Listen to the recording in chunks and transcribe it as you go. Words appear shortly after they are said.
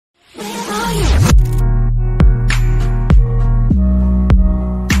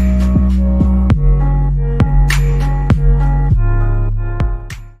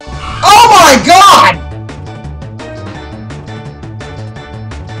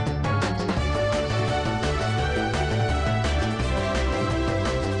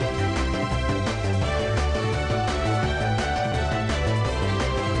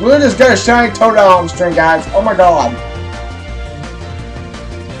We'll just get a shiny Totodile on the string, guys. Oh my god.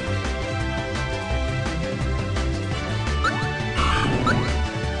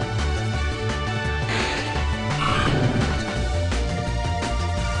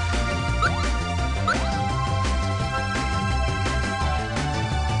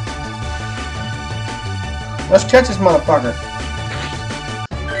 Let's catch this motherfucker.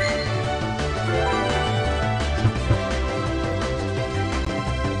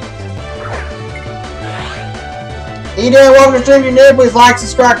 Eden, welcome to stream. If you're new, please like,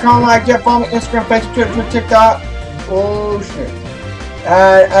 subscribe, comment, like, get follow me Instagram, Facebook, Twitter, TikTok. Oh shit.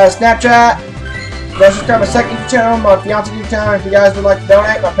 Snapchat. Go subscribe my second YouTube channel, my fiance YouTube channel. If you guys would like to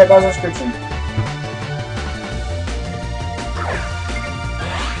donate, my PayPal's in the description.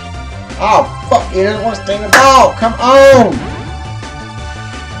 Oh fuck, he doesn't want to stay in the ball. Come on.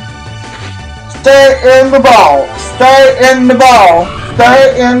 Stay in the ball. Stay in the ball.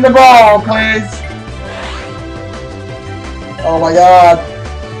 Stay in the ball, please. Oh my god.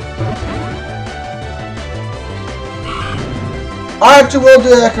 I actually will do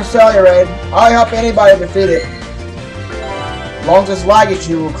the Cresselia raid. I'll help anybody defeat it. As long as this lag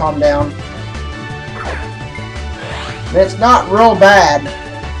issue will calm down. And it's not real bad.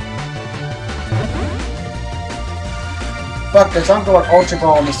 Fuck this, I'm going Ultra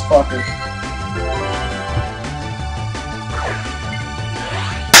Ball on this fucker.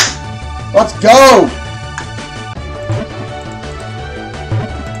 Let's go!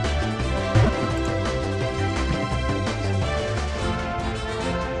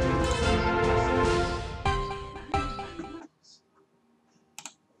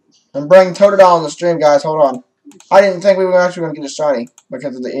 I'm bringing Totodile on the stream, guys. Hold on. I didn't think we were actually going to get a shiny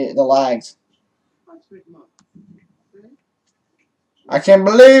because of the lags. I can't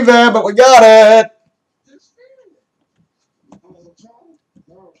believe it, but we got it.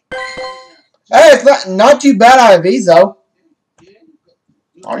 Hey, it's not too bad out of these, though. I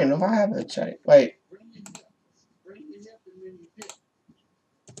don't even know if I have a shiny. Wait.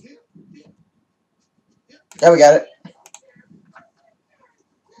 There we got it.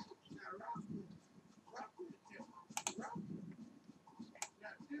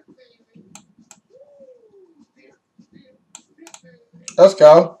 Let's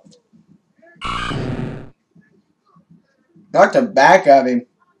go. I like the back of him.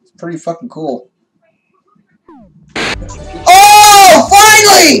 It's pretty fucking cool. Oh,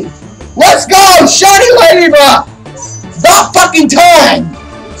 finally! Let's go! Shiny Ladybug! About fucking time!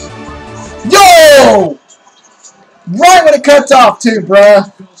 Yo! Right when it cuts off too,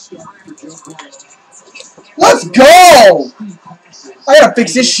 bruh. Let's go! I gotta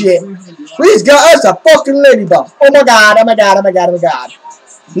fix this shit. We just got us a fucking Ladybug. Oh my god, oh my god, oh my god, oh my god.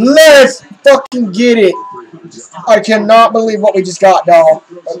 Let's fucking get it. I cannot believe what we just got, doll.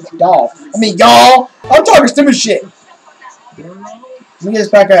 I mean, y'all. I'm talking stupid shit. Let me get this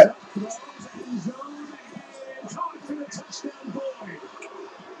back up.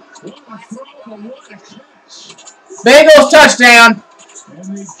 Bengals touchdown.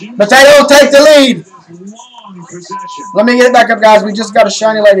 Potato take the lead. Let me get it back up, guys. We just got a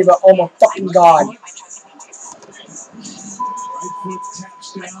shiny lady, but oh my fucking god.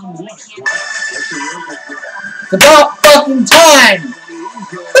 It's about fucking time.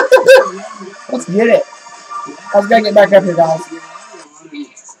 Let's get it. I was gonna get back up here, guys.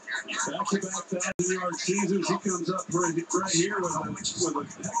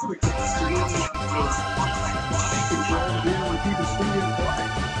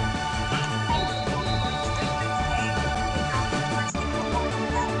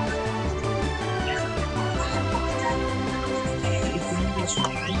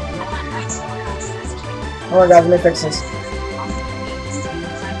 Alright guys, let me fix this.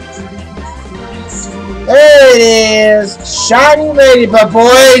 There it is! Shiny Ladybug,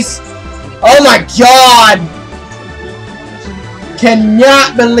 boys! Oh my god!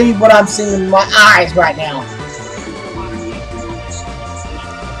 Cannot believe what I'm seeing in my eyes right now.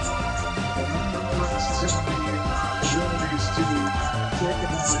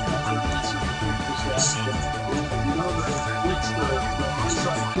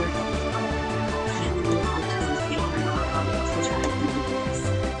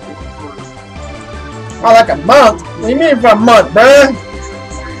 Oh, like a month? What do you mean for a month, bruh?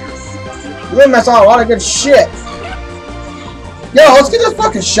 You mess on a lot of good shit. Yo, let's get this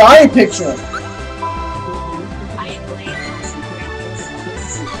fucking shiny picture.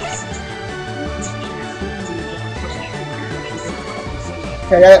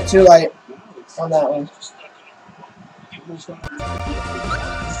 Okay, I got too late on that one.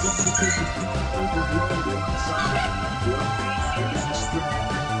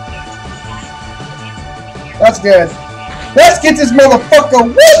 That's good. Let's get this motherfucker.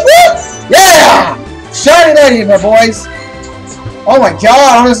 Whoop, whoop. Yeah! Shiny lady, my boys. Oh my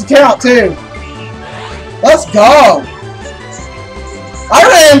god, on this account too. Let's go. I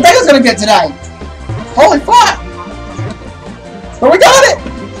really didn't think I was going to get today. Holy fuck. But we got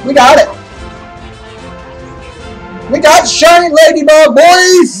it. We got it. We got Shiny Ladybug,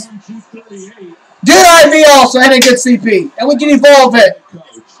 boys. Good IV also and a good CP. And we can evolve it.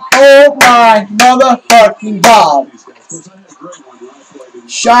 Oh my motherfucking god.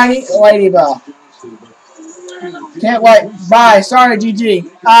 Shiny Ladybug. Can't wait. Bye. Sorry,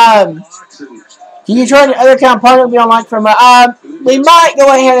 GG. Can you try the other account? Probably will be on like from we might go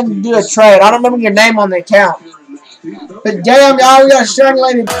ahead and do a trade. I don't remember your name on the account. But damn, y'all, we got a Shiny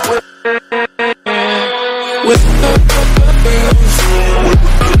Ladybug.